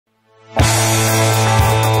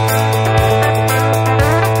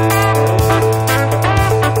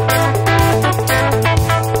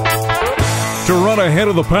ahead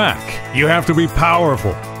of the pack, you have to be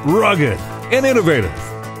powerful, rugged, and innovative.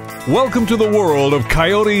 Welcome to the world of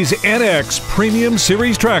Kioti's NX Premium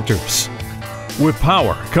Series tractors. With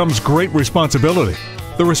power comes great responsibility.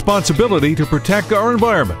 The responsibility to protect our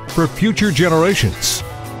environment for future generations.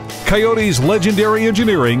 Kioti's legendary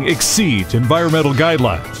engineering exceeds environmental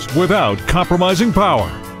guidelines without compromising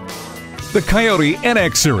power. The Kioti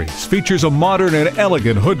NX series features a modern and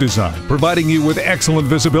elegant hood design, providing you with excellent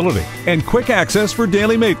visibility and quick access for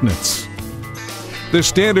daily maintenance. The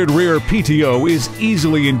standard rear PTO is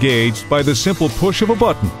easily engaged by the simple push of a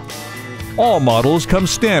button. All models come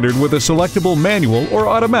standard with a selectable manual or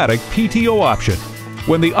automatic PTO option.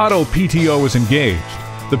 When the auto PTO is engaged,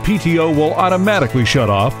 the PTO will automatically shut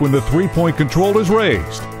off when the three-point control is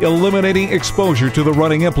raised, eliminating exposure to the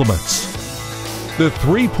running implements. The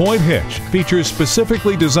three-point hitch features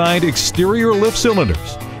specifically designed exterior lift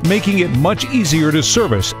cylinders, making it much easier to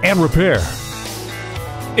service and repair.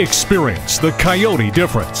 Experience the Kioti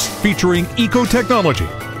difference, featuring eco-technology,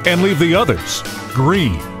 and leave the others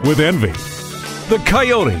green with envy. The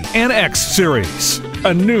Kioti NX series,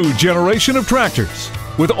 a new generation of tractors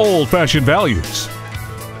with old-fashioned values.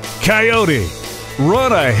 Kioti,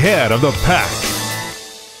 run ahead of the pack.